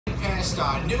past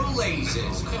our new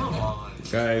lasers. Come on.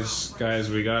 Guys,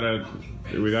 we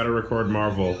gotta record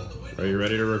Marvel. Are you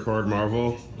ready to record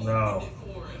Marvel? No.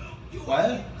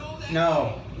 What?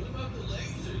 No.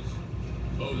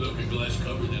 Oh, look, a glass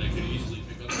cover that I could easily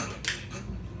pick up.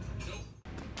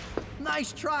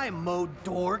 Nice try, Mo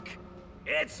Dork.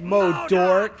 It's Mo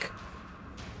Dork.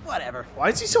 Whatever. Why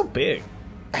is he so big?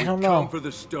 I don't know. Come for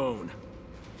the stone.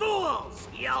 Fools!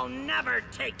 You'll never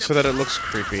take the So that it looks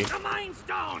creepy. the Mind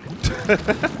Stone.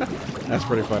 That's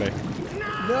pretty funny.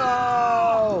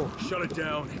 No! Shut it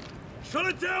down. Shut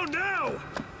it down now!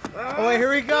 Oh wait, here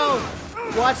we go.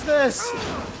 Watch this.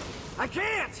 I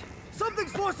can't.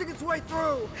 Something's forcing its way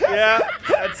through. Yeah,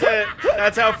 that's it.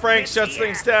 That's how Frank shuts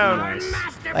things down.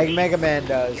 Like Mega Man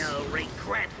does. You'll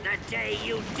regret the day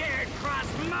you dared cross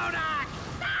MODOK.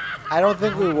 I don't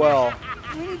think we will.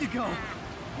 We need to go.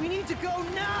 We need to go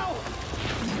now.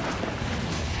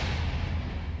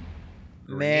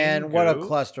 Man, what a goo?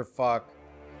 clusterfuck.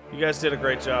 You guys did a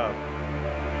great job.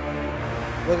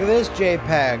 Look at this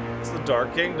JPEG. It's the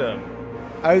Dark Kingdom.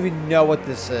 I don't even know what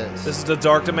this is. This is the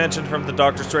Dark Dimension from the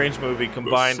Doctor Strange movie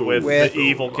combined with the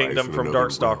Evil Kingdom from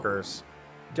Darkstalkers.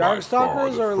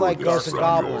 Darkstalkers or like Ghosts and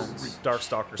Goblins?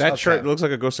 Darkstalkers. That Okay. church looks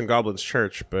like a Ghosts and Goblins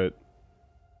church, but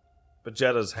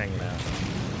Jetta's hanging out.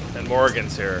 And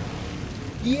Morgan's here.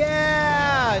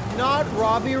 Yeah, not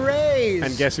Robbie Reyes.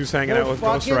 and guess who's hanging No out with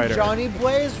Ghost fucking Rider? Johnny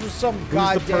Blaze for some Who's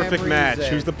goddamn the perfect reason. match?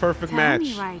 Who's the perfect Tell match?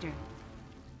 me, Ryder.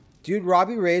 Dude,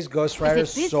 Robbie Reyes Ghost Rider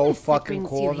is so business that fucking brings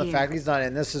cool, you and the here? fact he's not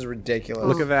in this is ridiculous.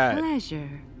 Look at that. Pleasure.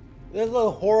 This is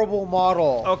a horrible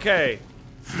model. Okay.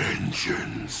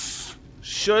 Vengeance.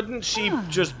 Shouldn't she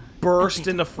just burst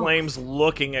into flames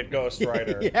looking at Ghost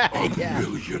Rider? Yeah.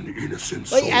 Million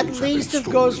innocent Like, souls at have least been if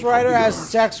Ghost stolen Rider from has the earth.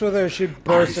 sex with her, she'd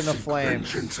burst I into seek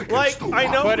flames. vengeance against Like, the I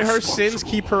know- one But her sins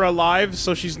responsible. keep her alive,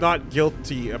 so she's not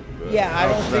guilty. Yeah, I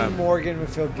don't of think them. Morgan would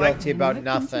feel guilty about Look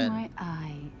nothing. into my eyes.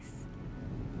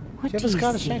 What Do you do have a you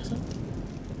Scottish see? accent?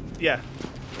 Yeah.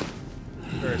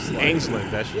 Very slight. Ainsland,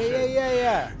 that she Yeah,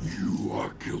 yeah. You are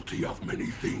guilty of many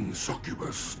things,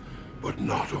 Succubus, but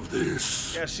not of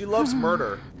this. Yeah, she loves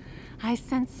murder. I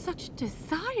sense such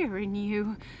desire in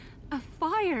you. A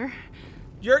fire.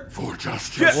 You're For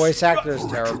justice. The voice actor is for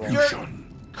terrible. retribution.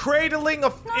 cradling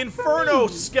a Inferno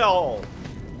skull.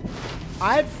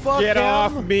 I'd fuck Get him.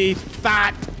 off me,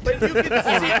 thought. But you can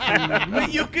see,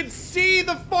 but you can see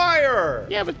the fire.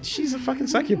 Yeah, but she's a fucking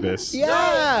succubus.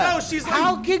 Yeah. No, she's like-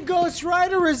 How can Ghost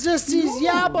Rider resist these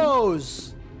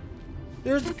yabos?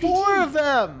 There's 4 of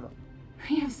them.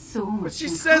 We have so much. She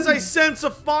in says, "I common. sense a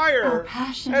Our fire,"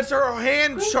 passion. as her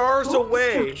hand Great chars bone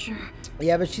away. structure.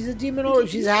 Yeah, but she's a demon, or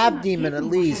she's half demon at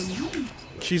least.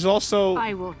 She's also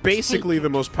I will basically take the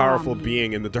most it powerful from you.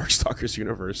 being in the Darkstalkers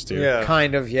universe, too. Yeah.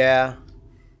 Kind of, yeah.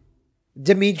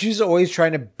 Dimitri's always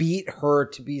trying to beat her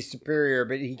to be superior,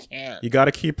 but he can't. You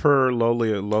gotta keep her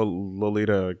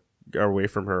Lolita away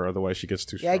from her, otherwise she gets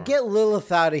too strong. Yeah, get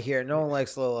Lilith out of here. No one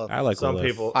likes Lilith. I like Some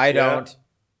Lilith. people. I yeah. don't.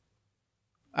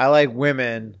 I like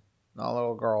women, not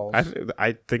little girls.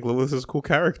 I think Lilith is a cool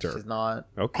character. She's not.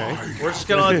 Okay. We're just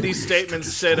gonna let these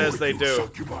statements sit as they do.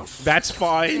 Succubus. That's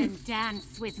fine. Then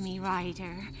dance with me,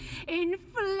 Ryder. In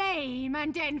flame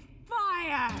and in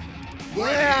fire.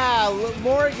 Yeah,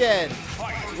 Morgan.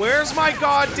 Where's my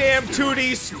goddamn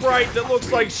 2D sprite that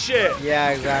looks like shit? Yeah,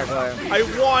 exactly. I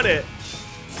want it.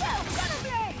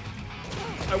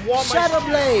 I want my.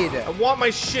 Shadowblade. I want my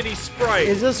shitty sprite.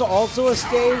 Is this also a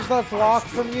stage that's locked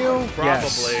from you?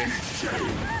 Probably.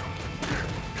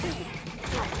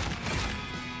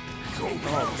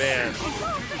 Oh man.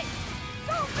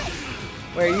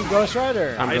 Wait, are you Ghost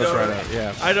Rider? I'm I Ghost don't- Rider,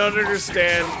 yeah. I don't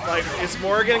understand. Like, is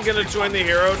Morgan gonna join the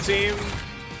hero team?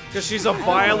 Because she's a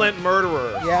violent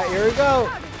murderer. Yeah, here we go.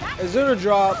 Azuna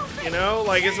drop. You know?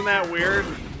 Like, isn't that weird?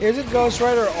 Isn't Ghost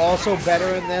Rider also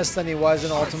better in this than he was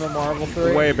in Ultimate Marvel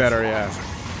 3? Way better, yeah.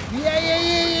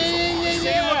 Yeah. See,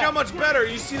 look how much better.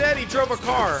 You see that? He drove a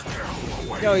car.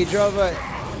 No, he drove a...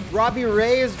 Robbie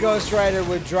Reyes Ghost Rider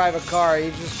would drive a car. He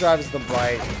just drives the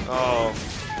bike. Oh.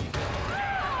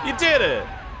 You did it.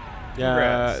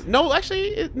 Yeah. Congrats. No,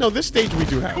 actually, no, this stage we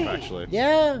do have, actually.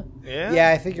 Yeah. Yeah? Yeah,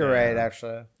 I think you're right,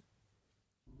 actually.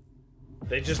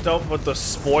 They just don't put the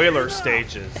spoiler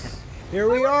stages. Here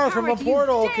we are from a would you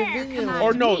portal, dare conveniently. command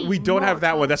Or no, we don't have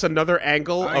that one. That's another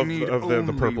angle I of need the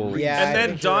only purple. reason. Yeah, I And then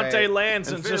think you're Dante right. lands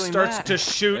and I'm just feeling starts that. to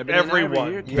shoot Ebony and I were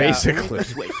everyone. here. Yeah. Basically.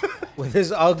 With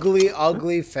his ugly,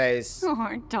 ugly face.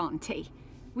 Oh, Dante.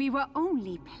 We were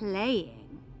only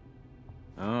playing.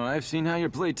 Oh, I've seen how your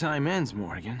playtime ends,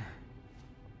 Morgan.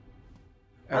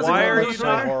 That's Why are looks you so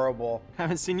not- horrible?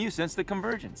 Haven't seen you since the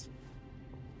convergence.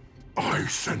 I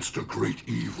sensed a great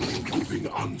evil moving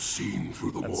unseen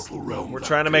through the mortal realm. We're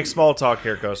trying to make small talk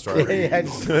here, Ghost Rider. Hey,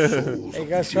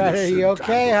 Ghost Rider, you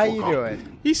okay? How you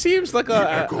doing? He seems like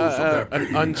an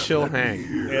unchill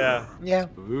hang. Yeah. Yeah.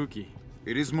 Spooky.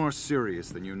 It is more serious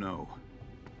than you know.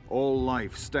 All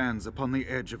life stands upon the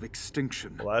edge of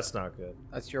extinction. Well, that's not good.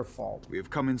 That's your fault. We have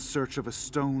come in search of a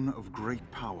stone of great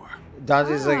power.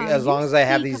 Dante's like, as long as I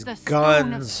have these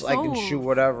guns, I can shoot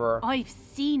whatever. I've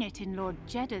seen it in Lord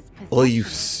Jedda's possession. Oh, you've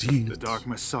seen The Dark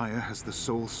Messiah has the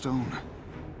Soul Stone.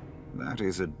 That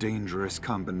is a dangerous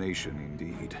combination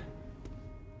indeed.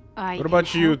 What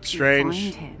about you,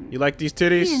 Strange? You like these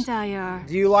titties?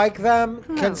 Do you like them?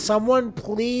 Can someone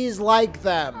please like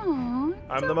them?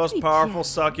 I'm the most powerful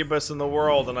succubus in the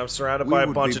world, and I'm surrounded by a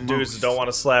bunch of dudes that don't want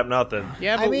to slap nothing.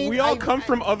 Yeah, but we all come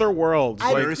from other worlds.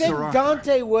 I think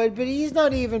Dante would, but he's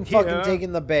not even fucking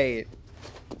taking the bait.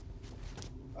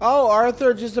 Oh,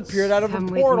 Arthur just appeared out of a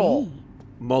portal.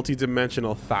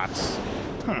 Multi-dimensional thoughts.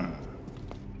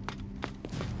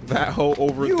 That hoe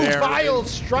over You there. vile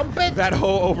strumpet! That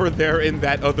hoe over there in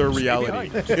that other reality.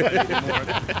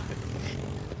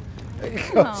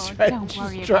 Oh, don't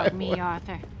worry about me,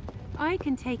 Arthur. I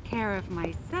can take care of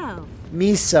myself.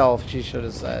 Me-self, she should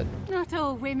have said. Not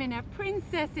all women are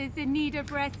princesses in need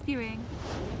of rescuing.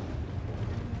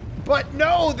 But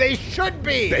no, they should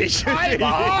be! They should I'm be.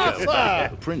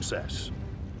 Arthur! Princess.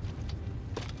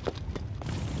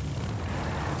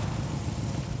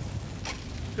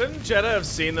 Couldn't Jeddah have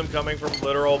seen them coming from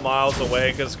literal miles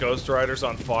away because Ghost Rider's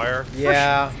on fire?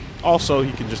 Yeah. Also,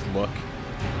 he can just look.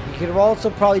 You could also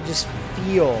probably just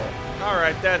feel.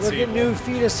 Alright, that's Look at evil. new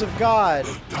fetus of God.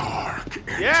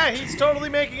 Yeah, he's totally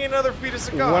making another fetus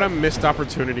of God. What a missed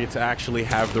opportunity to actually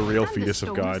have the real fetus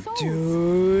of God.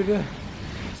 Dude.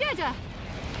 Jeddah!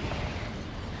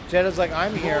 Jedda's like,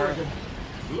 I'm here.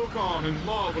 Look on and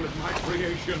marvel at my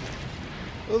creation.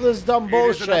 Look at this dumb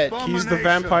bullshit. He's the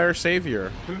vampire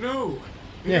savior. No,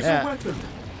 it is Yeah. a weapon.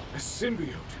 A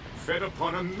symbiote fed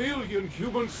upon 1,000,000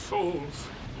 human souls.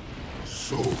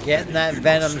 So Getting that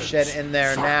venom shit in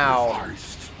there now. And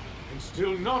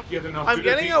still not yet enough I'm to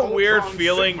getting defeat a weird Ultron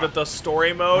feeling Sigma. that the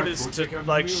story mode is to,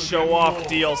 like, show off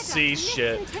DLC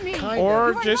shit.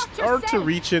 Or just, or to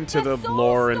reach into the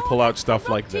lore and pull out stuff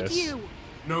like this.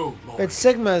 No more. But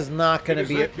Sigma is not going to It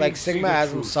be, is let me like, see Sigma the as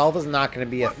truth. himself is not going to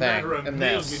be a What thing matter a in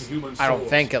million this. human I don't souls?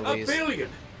 think, at A least. billion.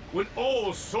 When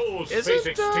all souls face Isn't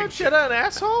extinction, Jeddah an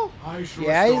asshole? I shall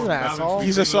Yeah, he's restore an balance asshole.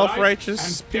 He's a between life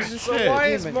self-righteous and piece of death. So shit. why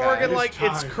is Demon Morgan guy. like,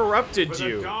 it's corrupted For the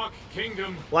you? Dark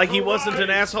Kingdom Like he wasn't an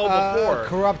arise. asshole before.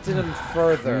 Corrupted him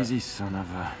further. Crazy son of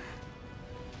a...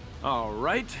 All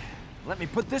right, let me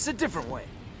put this a different way.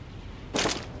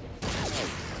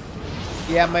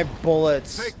 Yeah, my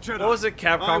bullets. Take Jeddah. What was it, I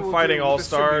Capcom will Fighting deal with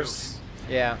the All-Stars?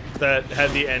 Yeah. That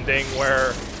had the ending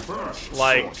where, First,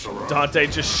 like, sorcerer. Dante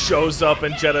just shows up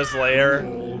in Jeddah's lair,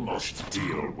 All must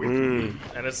deal with me.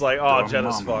 and it's like, oh,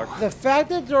 Jeddah's Dormammu. fucked. The fact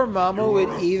that Dormammu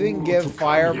would even give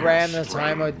Firebrand the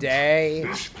time of day.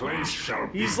 This place shall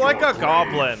be He's like your a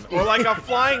goblin, or like a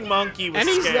flying monkey with And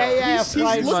he's, scales. Yeah, he's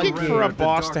flying looking monkey. for a The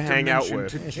boss dark to hang out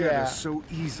dimension with. to Jeddah Yeah. so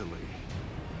easily.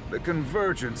 The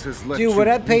convergence has left Dude, you what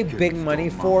I'd pay weakened, big money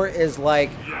Dormammu. for is like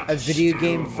a video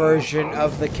game version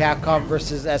of the Capcom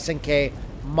versus SNK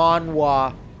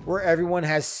manhwa where everyone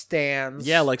has stands.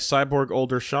 Yeah, like Cyborg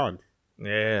older Sean.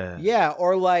 Yeah. Yeah,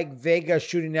 or like Vega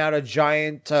shooting out a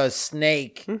giant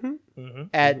snake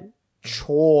at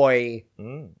Choi.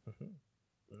 You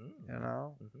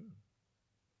know?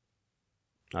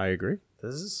 I agree.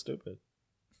 This is stupid.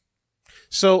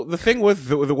 So the thing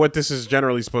with what this is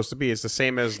generally supposed to be is the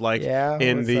same as like Yeah,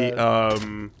 in what's the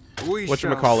that? We what you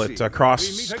shall call it see.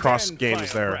 cross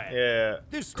games there.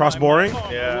 Yeah. Cross boring,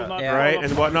 Yeah. Yeah. right?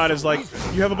 And whatnot is like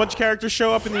you have a bunch of characters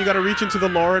show up and then you got to reach into the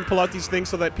lore and pull out these things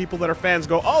so that people that are fans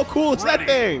go, "Oh, cool, it's that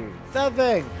thing." It's that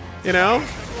thing. You know?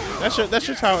 That's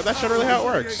generally how it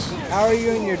works. How are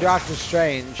you and your Doctor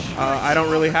Strange? I don't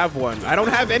really have one. I don't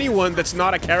have anyone that's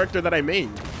not a character that I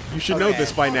main. You should know Okay.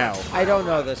 this by now. I don't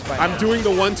know this by I'm now. doing the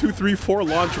 1, 2, 3, 4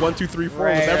 launch 1, 2, 3, 4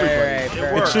 Right, with everybody. right, fair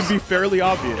It It works. should be fairly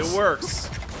obvious. It works.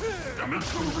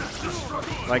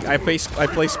 Like I play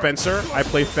Spencer, I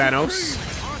play Thanos,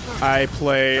 I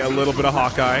play a little bit of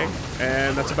Hawkeye,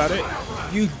 and that's about it.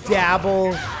 You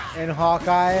dabble in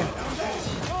Hawkeye.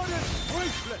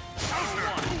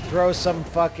 Throw some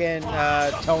fucking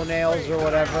toenails or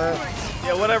whatever.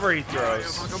 Yeah, whatever he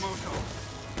throws.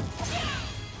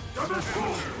 I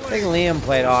think Liam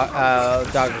played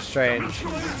Doctor Strange.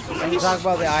 And you talk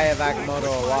about the Eye of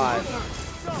Agamotto a lot.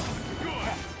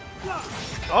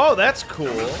 Oh, that's cool.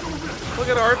 Look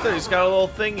at Arthur. He's got a little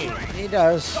thingy. He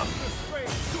does.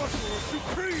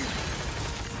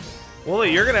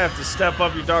 Wooly, you're gonna have to step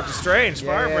up your Doctor Strange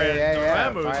Firebrand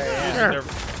Dormammu using their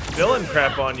villain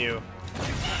crap on you.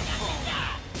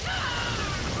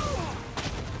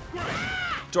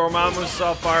 Dormammu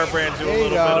saw Firebrand do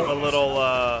a little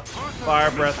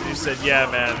fire breath, and he said, "Yeah,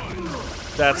 man,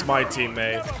 that's my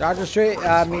teammate." Doctor Strange,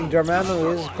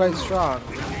 Dormammu is quite strong.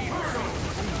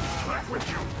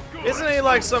 Isn't he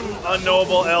like some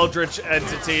unknowable eldritch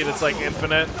entity that's like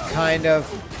infinite? Kind of.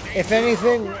 If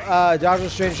anything, Doctor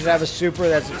Strange should have a super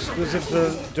that's exclusive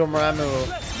to Dormammu,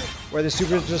 where the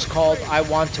super is just called "I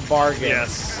Want to Bargain."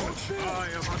 Yes.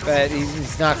 But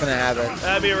he's not gonna have it.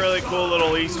 That'd be a really cool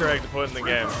little Easter egg to put in the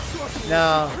game.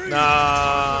 No.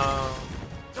 No.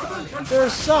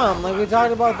 There's some, like we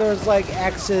talked about, there's like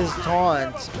X's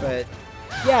taunts, but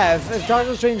yeah, if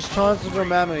Doctor Strange taunts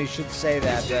Dormammu, you should say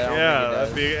that. But I don't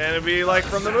think he does. it'd be like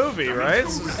from the movie, right?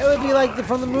 It would be like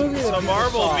from the movie. So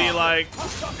Marvel would be like,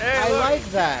 hey, I look, like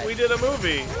that. We did a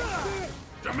movie.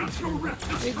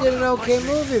 They did an okay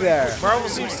movie there. Marvel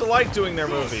seems to like doing their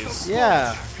movies.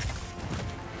 Yeah.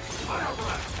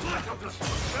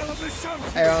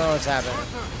 I don't know what's happening.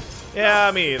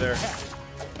 Yeah, me either.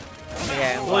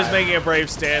 Okay, well, he's making a brave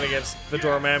stand against the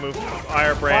Dormammu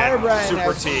Firebrand super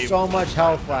has team. So much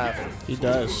health left. He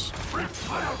does.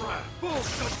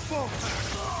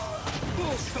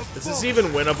 Is this even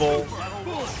winnable?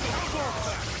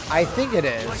 I think it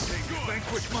is.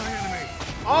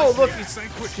 Oh, look!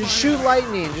 Just shoot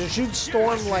lightning. Just shoot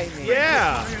storm lightning.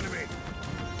 Yeah!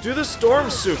 Do the storm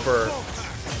super.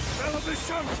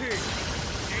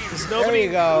 There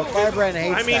you go. Firebrand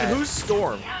hates I mean, that. who's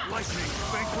Storm?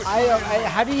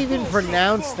 How do you even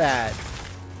pronounce that?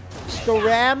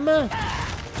 Storm?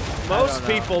 Most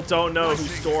people don't know who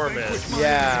Storm is.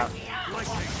 Yeah.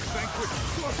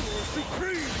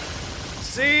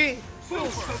 See?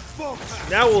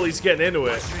 Now Wooly's getting into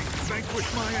it.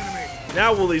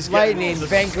 Now Wooly's getting Lightning,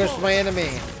 vanquish my enemy.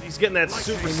 He's getting that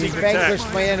super secret vanquish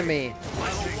tech. my enemy.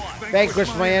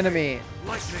 Vanquish my enemy.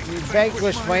 You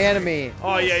vanquish my enemy.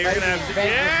 Oh yeah, you're gonna have to.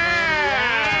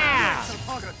 Yeah!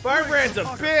 Firebrand's a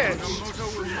bitch.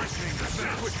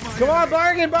 Come on,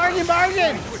 bargain, bargain,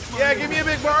 bargain. Yeah, give me a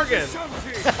big bargain.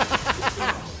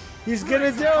 He's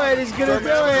gonna do it. He's gonna do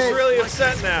Dormammu's it. really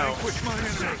upset now.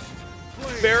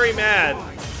 Very mad.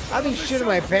 I'd be shitting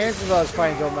my pants if I was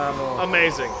fighting Dormammu.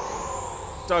 Amazing.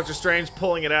 Doctor Strange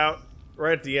pulling it out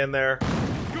right at the end there.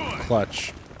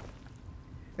 Clutch.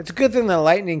 It's a good thing the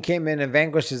lightning came in and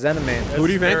vanquished his enemy. Who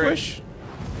did he vanquish?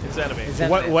 His enemy.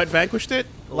 What vanquished it?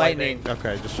 Lightning.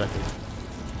 Okay, just checking.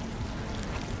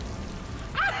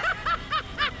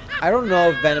 I don't know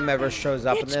if Venom ever shows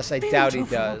up in this. I doubt he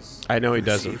does. I know he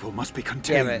doesn't. Evil must be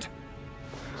contained. Damn it.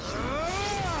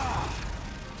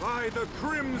 By the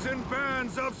crimson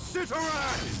bands of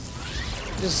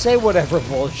Sitarak! Just say whatever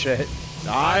bullshit.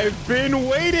 I've been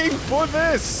waiting for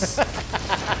this.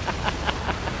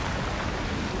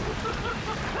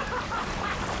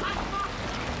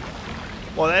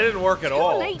 Well, that didn't work at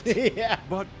all. Yeah.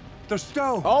 But the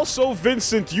stone. Also,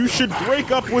 Vincent, you should break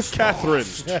up with Catherine.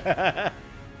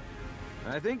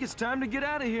 I think it's time to get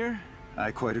out of here.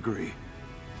 I quite agree.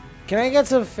 Can I get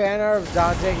some fan art of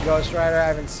Dante and Ghost Rider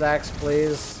having sex,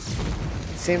 please?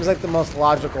 Seems like the most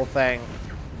logical thing.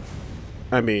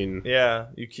 I mean, Yeah,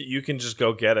 you can just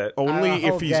go get it. only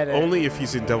I'll if he's get it. only if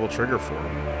he's in Devil Trigger form.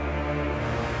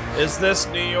 Is this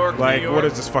New York? Like, New York? what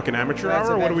is this fucking amateur That's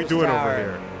hour? What are we Avengers doing Tower. over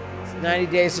here? It's 90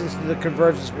 days since the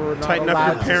convergence were not Tighten up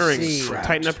allowed your to pairings. see.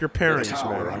 Tighten up your pairings, The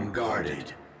tower man.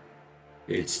 unguarded.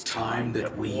 It's time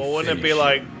that we Well, wouldn't it be finish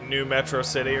like New Metro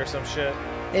City or some shit?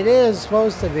 It is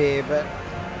supposed to be, but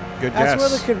Good that's guess. where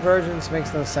the convergence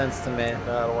makes no sense to me.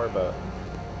 Nah, don't worry about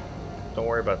it. Don't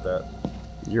worry about that.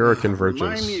 You're a Remind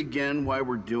convergence. me again why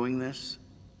we're doing this?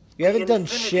 You haven't done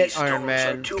Infinity shit, Iron Stones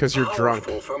Man. are too 'Cause you're drunk.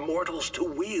 powerful for mortals to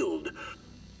wield.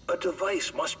 A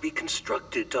device must be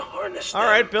constructed to harness them. All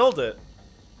right, build it.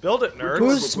 Build it, nerds.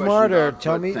 Who's question, smarter,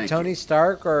 Doc, but thank Tony you.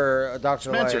 Stark or Dr.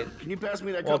 Spencer, Light? can you pass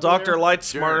me that Well, cup over Dr. there? Light's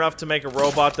smart Sure. enough to make a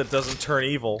robot that doesn't turn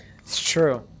evil. It's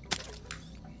true.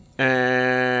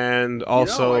 And I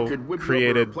also could whip you up a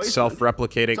created replacement.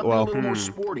 self-replicating. Something Well, a little more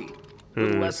sporty. A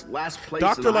little less last place in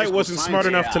Dr. the high Light school wasn't science smart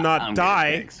enough to exam. not I'm good,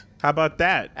 die. thanks. How about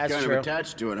that? That's Kind true. of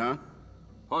attached to it, huh?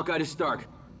 Hawkeye to Stark.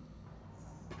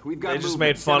 We've got They just movement.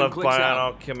 made fun 7 of clicks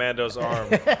out. Bionic Commando's arm.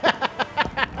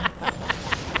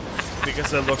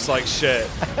 Because it looks like shit.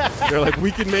 They're like,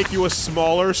 we can make you a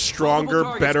smaller, stronger,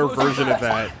 Multiple better targets, close version of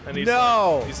combat. that. And he's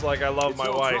No. like, he's like, I love my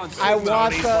Ultron wife. I And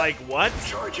want he's the- like, what?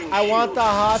 Charging I want shields the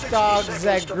hot 60 dogs seconds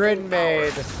that to Grin full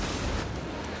made. power.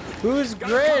 Who's Got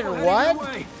a Grin? couple heading your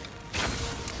What? way.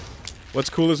 What's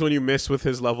cool is when you miss with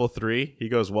his level 3, he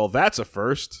goes, well, that's a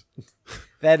first.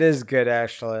 That is good,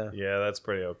 actually. Yeah, that's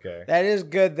pretty okay. That is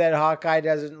good that Hawkeye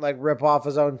doesn't like rip off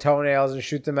his own toenails and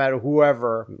shoot them at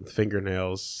whoever.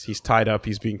 Fingernails. He's tied up.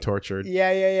 He's being tortured.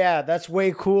 Yeah. That's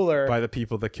way cooler. By the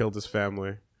people that killed his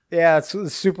family. Yeah, it's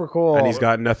super cool. And he's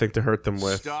got nothing to hurt them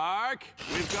with. Stark,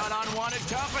 we've got unwanted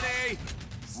company.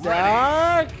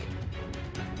 Stark.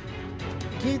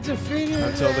 Keep defeating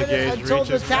until the gauge until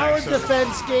the tower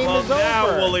defense game is over.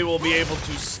 Now Wooly will be able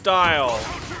to style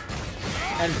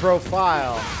and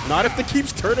profile. Not if it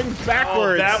keeps turning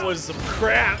backwards. Oh, that was some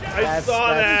crap. I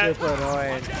saw that. That's super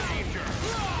annoying.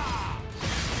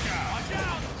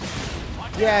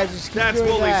 Yeah, just keep That's doing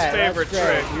Wooly's that. favorite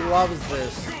trick. He loves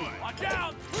this.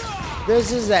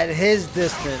 This is at his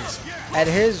distance, at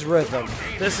his rhythm.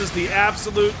 This is the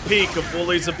absolute peak of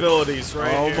Wooly's abilities,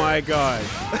 right? Oh here. my god.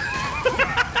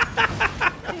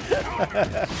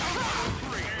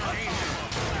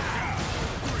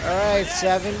 Alright,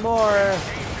 7 more.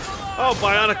 Oh,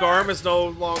 bionic arm is no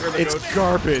longer the It's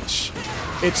garbage.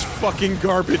 It's fucking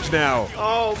garbage now.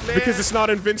 Oh, man. Because it's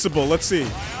not invincible. Let's see.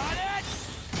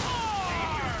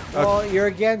 Well, you're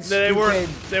against they weren't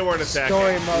attacking.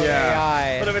 Story mode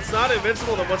AI. But if it's not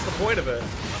invincible, then what's the point of it?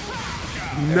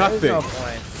 Nothing. No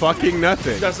point. Fucking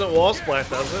nothing. It doesn't wall splat,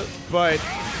 does it? But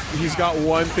he's got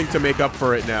one thing to make up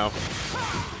for it now.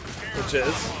 Which is?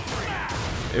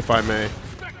 If I may.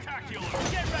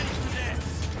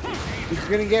 He's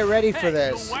gonna get ready for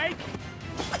this. Here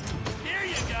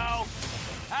you go.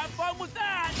 Have fun with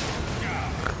that.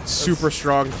 Super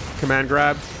strong command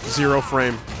grab. 0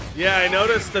 frame. Yeah, I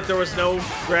noticed that there was no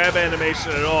grab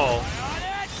animation at all.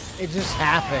 It just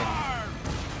happened.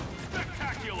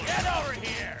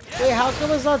 Wait, how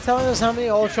come it's not telling us how many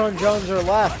Ultron Jones are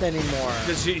left anymore?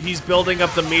 Because he's building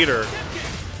up the meter.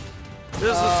 This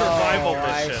is a survival mission.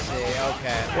 I see.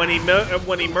 Okay.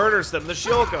 When he murders them, the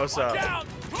shield goes up.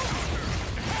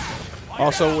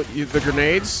 Also, the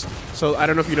grenades. So I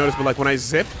don't know if you noticed, but like when I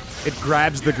zip, it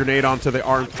grabs the grenade onto the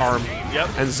arm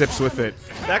and zips with it.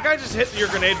 That guy just hit your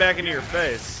grenade back into your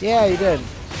face. Yeah, he did.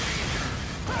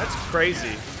 That's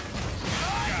crazy.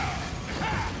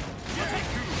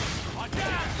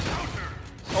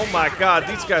 Oh my god,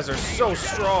 these guys are so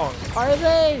strong. Are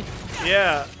they?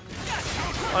 Yeah.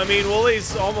 I mean,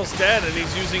 Wooly's almost dead and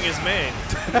he's using his main.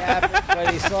 Yeah,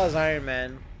 but he still has Iron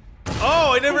Man.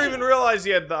 Oh, I never even realized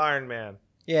he had the Iron Man.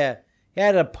 Yeah, he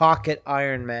had a pocket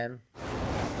Iron Man.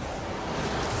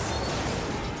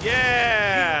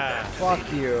 Yeah!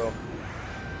 Fuck you.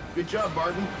 Good job,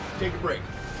 Barton. Take a break.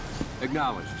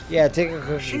 Acknowledged. Yeah, take a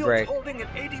cookie Shield's break. holding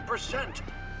at 80%.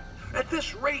 At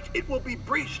this rate, it will be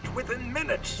breached within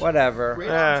minutes. Whatever.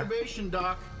 Great observation,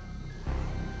 Doc.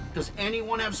 Does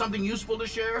anyone have something useful to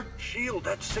share? Shield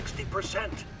at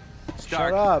 60%.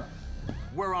 Shut up.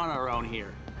 We're on our own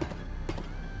here.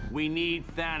 We need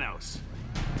Thanos.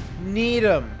 Need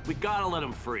him. We gotta let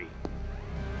him free.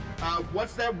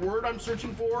 What's that word I'm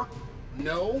searching for?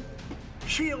 No?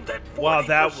 Shield at 40%. Wow,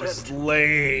 that was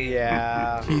lame.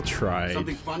 Yeah. He tried.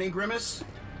 Something funny, Grimace?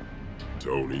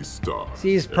 Tony Stark.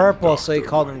 See, he's purple, so he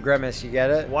called him Grimace. You get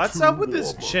it? What's up with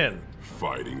his chin?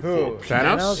 Fighting Who? for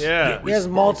Thanos? Yeah. He has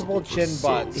multiple chin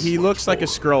butts. He looks like a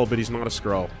Skrull, but he's not a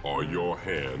Skrull. Are your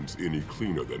hands any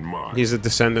cleaner than mine? He's a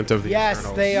descendant of the Yes,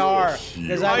 Eternals. they are.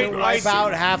 Because I didn't wipe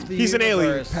out half the He's an alien,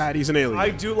 universe. Pat. He's an alien.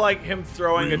 I do like him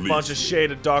throwing a bunch of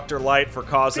shade at Dr. Light for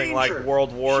causing like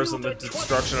world wars and the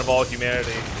destruction of all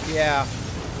humanity. Yeah.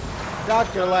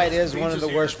 Dr. Light is one of the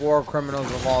worst war criminals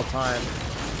of all time.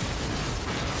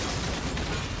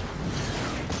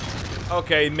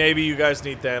 Okay, maybe you guys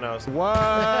need Thanos.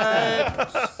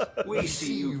 What? We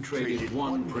see you've traded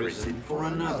one prison for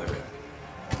another.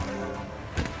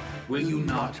 Will you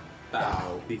not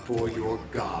bow before your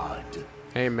god?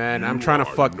 Hey man, I'm trying to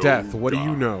fuck death. What do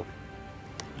you know?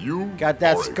 You Got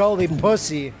that Scully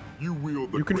pussy.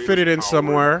 You can fit it in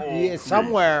somewhere. Yeah,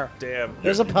 somewhere. Damn.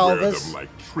 There's a pelvis. Wear them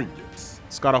like trinkets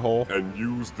It's got a hole. and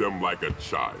use them like a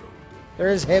child.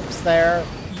 There's hips there.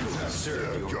 You have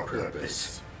served your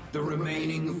purpose. The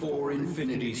remaining 4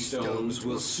 Infinity Stones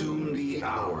will soon be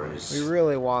ours. We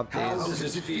really want How these.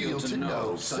 does it feel to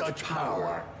know such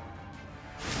power?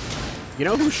 You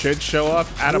know who should show up?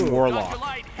 Adam Warlock.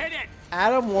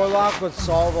 Adam Warlock would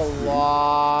solve a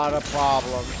lot of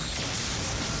problems.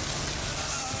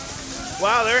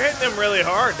 Wow, they're hitting him really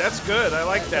hard. That's good. I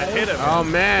like that. Hit him. Oh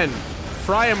man,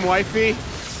 fry him, wifey.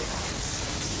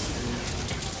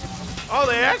 Oh,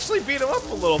 they actually beat him up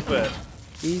a little bit.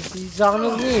 He's on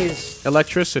his knees.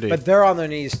 Electricity. But they're on their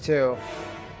knees too.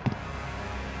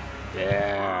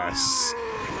 Yes.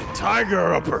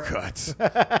 Tiger uppercut.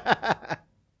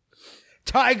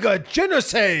 Tiger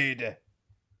genocide.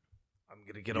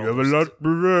 gonna get You have a lot to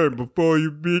learn before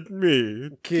you beat me.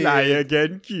 Try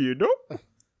again, kiddo.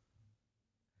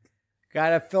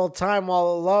 Gotta fill time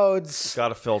while it loads.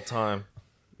 Gotta fill time.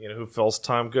 You know who fills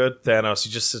time good? Thanos. He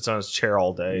just sits on his chair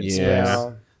all day. In Yeah.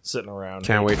 space, sitting around.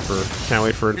 Can't wait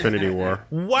for Infinity War.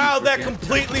 Wow, that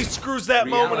completely screws that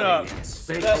moment up.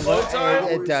 That load time.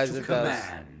 It does.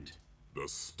 The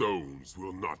stones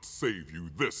will not save you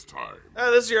this time.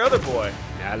 Oh, this is your other boy.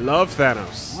 Yeah, I love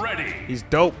Thanos. Ready. He's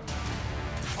dope.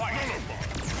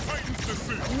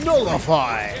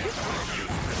 Nullify.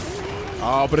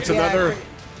 Oh, but it's another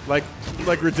like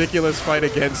ridiculous fight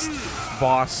against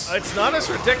boss. It's not as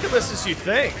ridiculous as you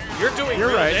think. You're doing. You're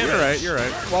real right. damage. You're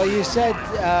right. Well, you said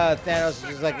Thanos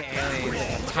is like an alien, he's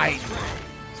like a titan,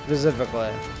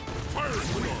 specifically.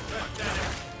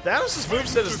 Thanos'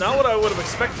 moveset is not what I would have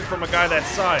expected from a guy that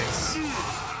size.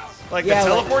 Like Yeah, the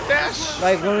teleport dash?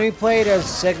 Like when we played as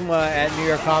Sigma at New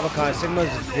York Comic Con, Sigma's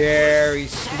very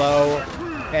slow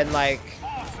and like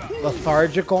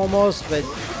lethargic almost, but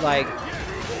like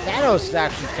Thanos is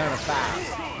actually kind of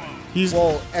fast. He's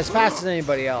as fast as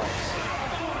anybody else.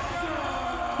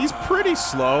 He's pretty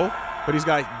slow, but he's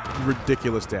got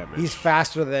ridiculous damage. He's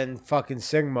faster than fucking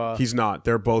Sigma. He's not.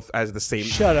 They're both as the same.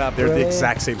 Shut up. They're really? the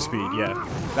exact same speed. Yeah,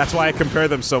 that's why I compare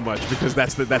them so much because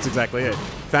that's exactly it.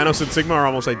 Thanos and Sigma are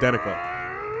almost identical.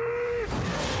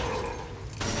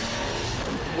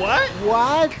 What?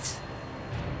 What?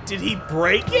 Did he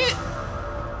break it?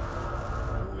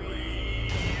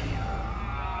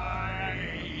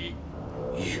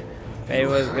 If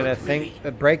anyone was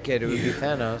gonna break it, it would be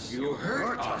Thanos. You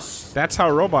hurt us. That's how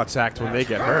robots act when they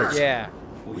get hurt. Yeah.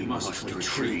 We must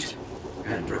retreat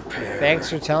and repair. Thanks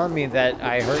for telling me that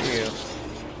I hurt you.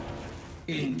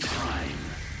 In time,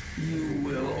 you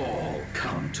will all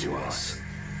come to us.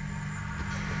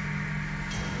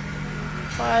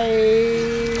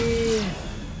 Bye.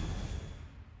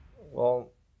 Well,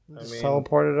 I Just mean,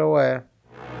 teleported away.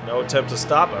 no attempt to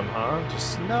stop him, huh?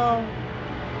 Just No.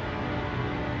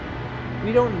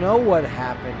 We don't know what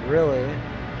happened, really.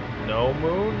 no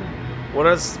moon. What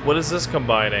is this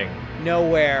combining?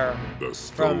 Nowhere The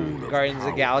stone from of Guardians of the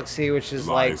power Galaxy, which is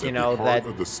lies like, you at know, the heart that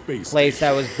of the space place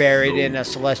that was buried in a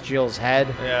station. Celestial's head.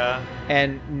 Yeah.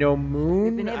 And no We've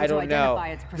moon? been able I to don't know. identify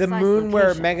its The precise moon where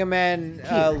location. Mega Man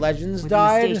Legends Within the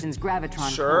died? station's gravitron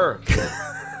Sure.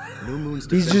 New Moon's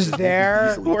He's just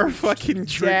there? Or fucking Dead?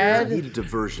 Trigger. Need a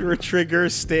diversion. Or Trigger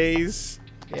stays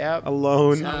Yep.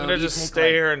 alone. I'm gonna just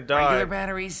stay here and die. Regular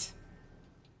batteries?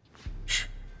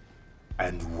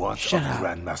 And what Shut of up.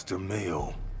 Grandmaster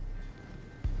Mayo?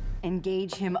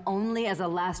 Engage him only as a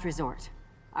last resort.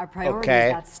 Our priority Okay.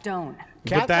 is that stone.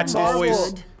 But that's Captain always.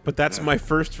 Marvel- But that's my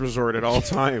first resort at all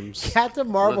times. Captain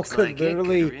Marvel Looks could like it could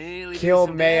literally really do kill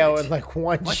some Mayo damage. in like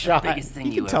one What's shot. the biggest thing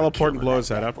He you can ever teleport and killed blow with his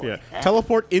head that up. bad boy, Yeah. huh?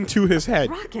 Teleport into his head.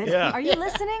 Rocket, Yeah. are you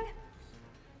listening?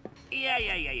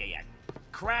 Yeah.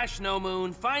 Crash no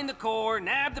moon, find the core,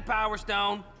 nab the power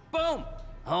stone. Boom!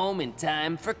 Home in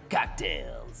time for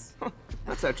cocktails.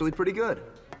 That's actually pretty good.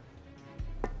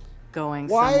 Going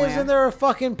Why somewhere. isn't there a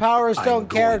fucking Power Stone going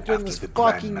character in after this the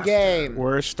fucking Grandmaster. game?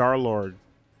 Where's Star-Lord?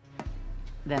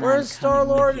 Then Where's I'm coming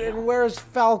Star-Lord with you. and where's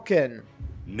Falcon?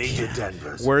 Major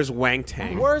Danvers. Where's Wang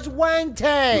Tang? Where's Wang You'll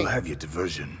Tang? have your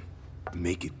diversion.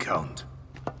 Make it count.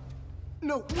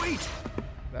 No, wait!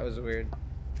 That was weird.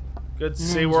 Good to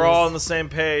see we're all on the same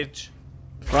page.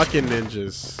 Fucking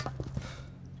ninjas.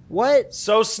 What?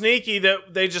 So sneaky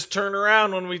that they just turn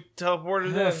around when we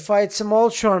teleported in. Fight some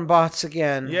Ultron bots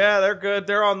again. Yeah, they're good.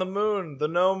 They're on the moon, the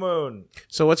no moon.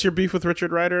 So what's your beef with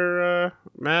Richard Rider,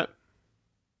 Matt?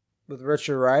 With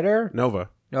Richard Rider? Nova.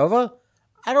 Nova?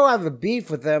 I don't have a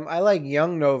beef with them. I like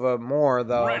young Nova more,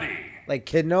 though. Ready. Like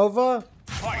Kid Nova?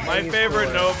 My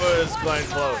favorite Nova is Glenn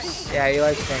Close. Yeah, he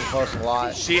likes Glenn Close a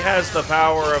lot. She has the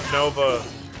power of Nova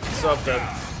something.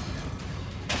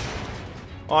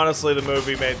 Honestly, the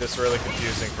movie made this really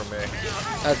confusing for me.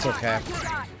 That's okay.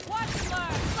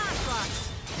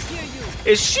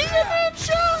 Is she a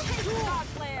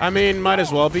ninja? I mean, might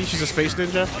as well be. She's a space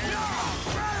ninja.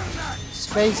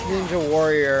 Space Ninja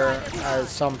Warrior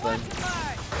something.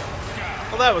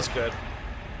 Well, that was good.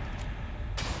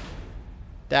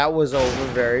 That was over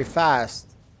very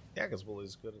fast. Yeah, because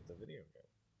Willie's good at the video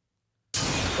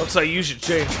game. Looks like you should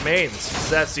change mains, because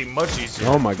that seemed much easier.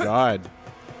 Oh my god.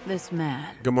 This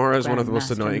man. Gamora is one of the most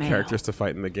Grandmaster annoying Mayo. characters to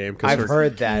fight in the game. I've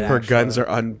heard that, Her actually. guns are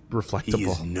He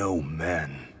unreflectable. is no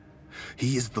man.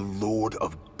 He is the Lord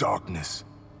of Darkness,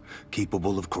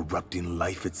 capable of corrupting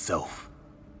life itself,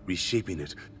 reshaping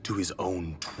it to his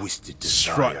own twisted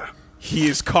desire. He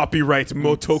is copyright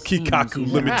Moto Kikaku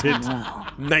Limited,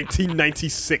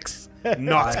 1996.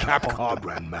 Not Capcom. The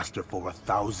Grandmaster for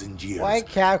 1,000 years. Why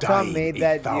Capcom made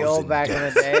that deal back in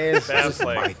the day is just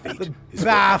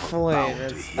baffling.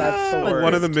 That's the word.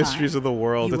 One of the mysteries of the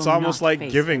world. It's almost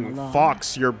like giving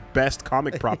Fox your best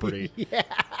comic property. Yeah.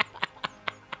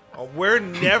 Oh, we're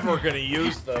never gonna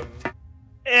use them.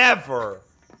 Ever.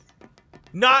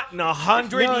 Not in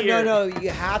 100 years. No. You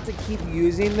have to keep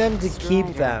using them to keep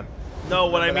them. No,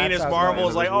 what I mean is Marvel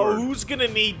is like, oh, who's gonna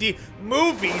need the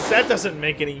movies? That doesn't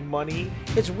make any money.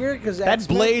 It's weird because that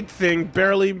Blade thing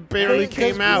barely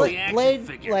came out.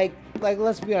 Blade, like,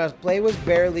 let's be honest, Blade was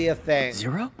barely a thing.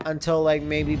 Until like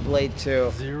maybe Blade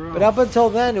 2. But up until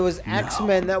then, it was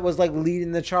X-Men that was like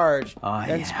leading the charge.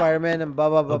 Then Spider-Man and blah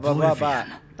blah blah blah blah blah.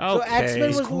 So X-Men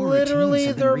was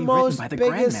literally their most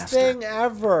biggest thing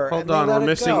ever. Hold on, we're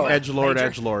missing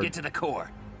Edgelord. Get to the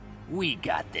core. We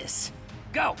got this.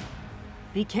 Go.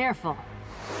 Be careful.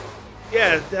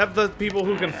 Yeah, have the people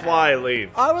who can fly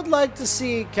leave. I would like to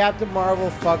see Captain Marvel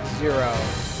fuck Zero.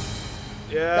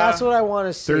 Yeah, that's what I want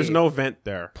to see. There's no vent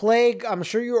there. Plague, I'm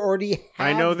sure you already have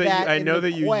I know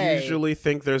that you play. usually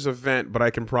think there's a vent, but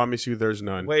I can promise you there's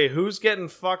none. Wait, who's getting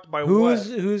fucked by what?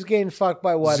 Who's getting fucked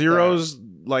by what? Zero's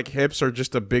like hips are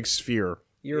just a big sphere.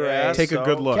 You're right. Take a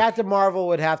good look. Captain Marvel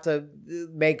would have to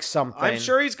make something. I'm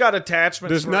sure he's got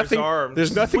attachments for his arms.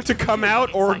 There's nothing to come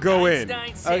out or go in.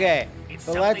 Okay,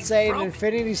 so let's say an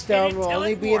Infinity Stone will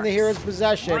only be in the hero's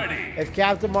possession if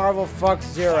Captain Marvel fucks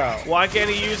Zero. Why can't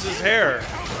he use his hair?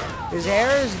 His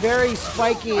hair is very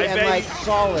spiky and like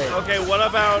solid. Okay, what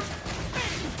about...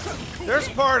 There's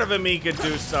part of him he could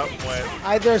do something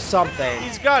with. There's something.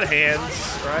 He's got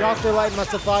hands, right? Dr. Light must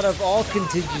have thought of all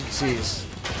contingencies.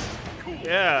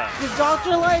 Yeah. Did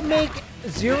Dr. Light make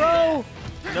Zero?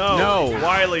 No.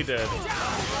 Wily did.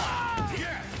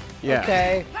 Yeah.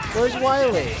 Okay. Where's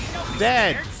Wily?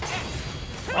 Dead.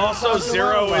 Also,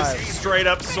 Zero is straight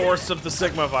up source of the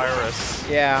Sigma virus.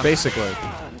 Yeah. Basically.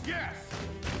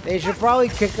 They should probably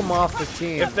kick him off the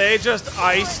team. If they just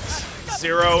iced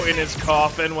Zero in his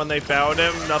coffin when they found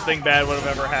him, nothing bad would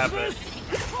have ever happened.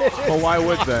 Well, why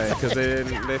would they? Because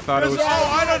they thought it was.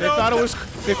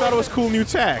 They thought it was cool new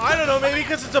tech. I don't know. Maybe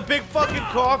because it's a big fucking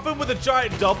coffin with a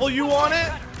giant W on it.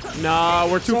 Nah,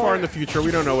 we're too far in the future.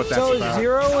 We don't know what that's about. So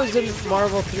Zero was in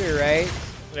Marvel 3, right?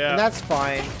 Yeah. And that's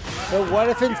fine. But what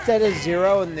if instead of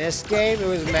Zero in this game, it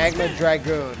was Magma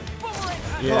Dragoon?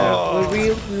 Yeah. Would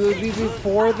we be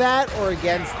for that or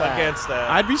against that? Against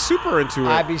that. I'd be super into it.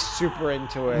 I'd be super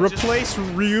into it. Replace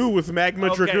Ryu with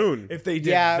Magma Dragoon. If they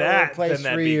did that, then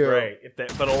that'd Ryu. be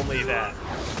great. But only that.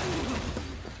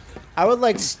 I would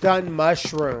like Stun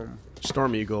Mushroom.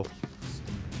 Storm Eagle.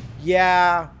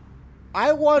 Yeah.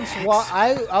 I was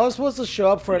supposed to show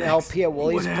up for an LP at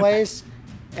Willie's place.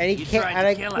 And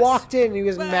I walked in and he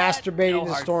was masturbating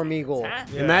to Storm Eagle.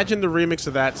 Yeah. Imagine the remix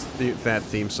of that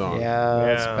theme song. Yeah,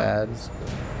 that's bad.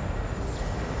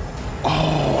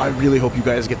 Oh, I really hope you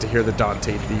guys get to hear the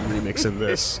Dante theme remix of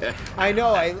this. I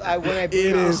know. It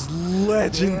is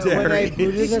legendary. When I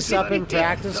booted this up in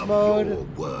practice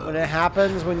mode, when it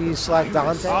happens when you select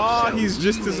Dante. Oh, he's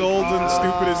just as old and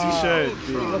stupid as he should.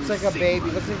 He looks like a baby.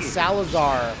 He looks like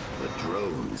Salazar. The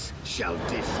drones shall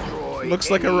destroy. Looks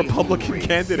like a Republican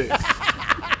candidate.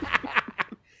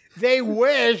 They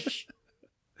wish.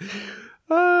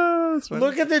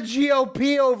 Look at the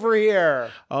GOP over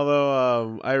here.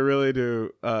 Although, I really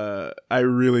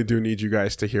do need you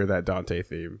guys to hear that Dante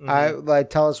theme.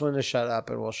 Tell us when to shut up,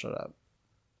 and we'll shut up.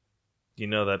 You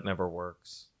know that never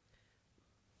works.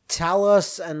 Tell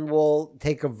us, and we'll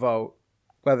take a vote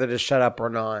whether to shut up or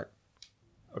not.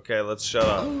 Okay, let's shut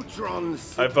up.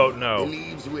 I vote no.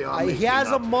 He has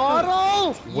a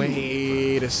model?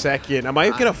 Wait a second. Am I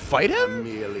gonna fight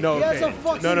him? No, He has a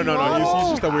fucking no. model?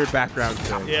 He's just a weird background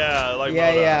thing. Yeah, like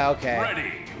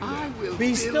okay.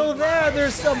 He's still there.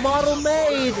 There's a model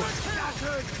made.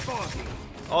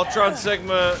 Ultron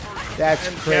Sigma. That's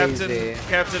crazy.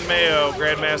 Captain Mayo,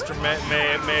 Grandmaster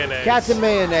Mayonnaise. Captain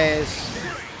Mayonnaise.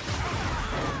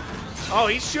 Oh,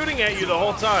 he's shooting at you the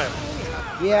whole time.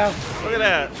 Yeah. Look at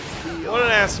that. What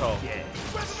an asshole.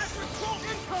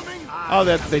 Oh,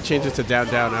 they changed it to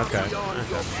down. Okay.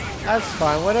 That's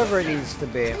fine. Whatever it needs to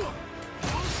be.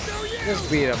 Just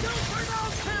beat them.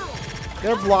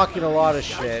 They're blocking a lot of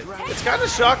shit. It's kind of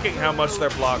shocking how much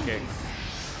they're blocking.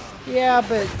 Yeah,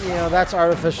 but, that's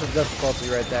artificial difficulty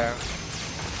right there.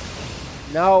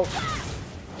 No.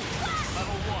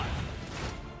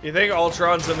 You think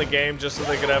Ultron's in the game just so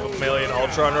they could have a million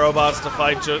Ultron robots to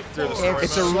fight through the story?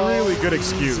 It's a really good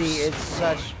excuse. It's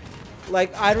such...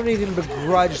 I don't even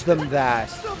begrudge them that.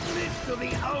 to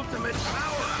the ultimate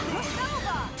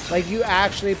power. Like you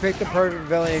actually picked the perfect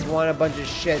villain and won a bunch of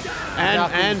shit.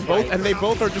 And they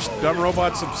both are just dumb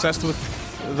robots obsessed with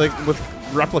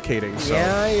replicating. So.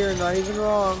 Yeah, you're not even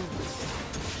wrong.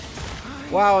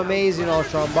 Wow, amazing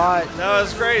Ultron bot. That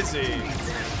was crazy.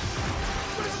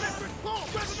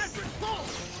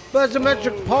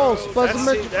 Buzzometric pulse.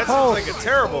 Buzzometric that pulse. seems like a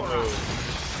terrible move.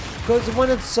 Because when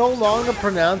it's so long to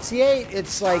pronunciate,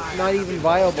 it's like not even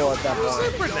viable at that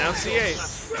point. Pronunciate.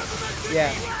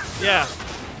 Yeah. Yeah.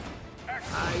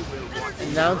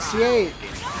 Enunciate.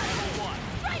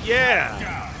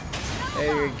 Yeah.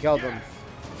 There you killed him.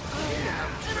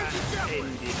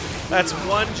 That's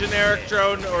one generic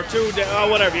drone or two. Oh,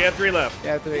 whatever. You have 3 left.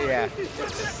 Yeah, 3. Yeah.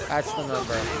 That's the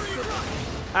number.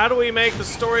 How do we make the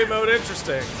story mode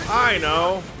interesting? I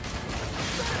know.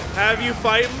 Have you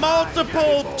fight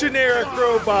multiple generic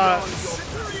robots.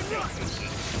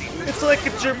 It's like a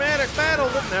dramatic battle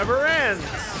that never ends.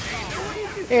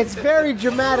 It's very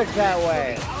dramatic that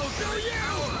way.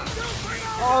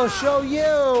 I'll show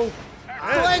you.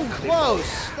 Glenn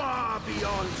Close.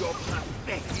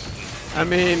 I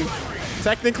mean,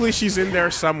 technically she's in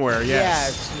there somewhere,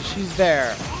 yes. Yes, she's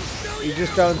there. You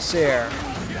just don't see her.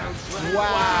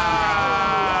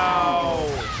 Wow.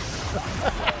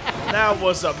 That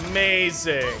was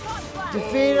amazing.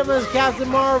 Defeat him as Captain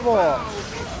Marvel.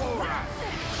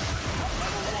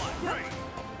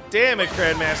 Damn it,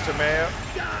 Grandmaster Mayo.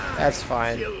 That's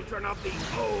fine. Children of the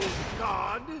old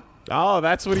god. Oh,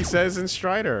 that's what he says in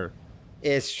Strider.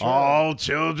 It's true. All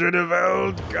children of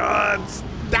old gods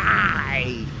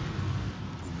die.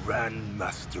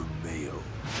 Grandmaster Mayo.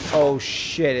 Oh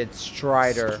shit, it's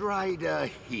Strider. Strider,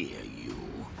 here you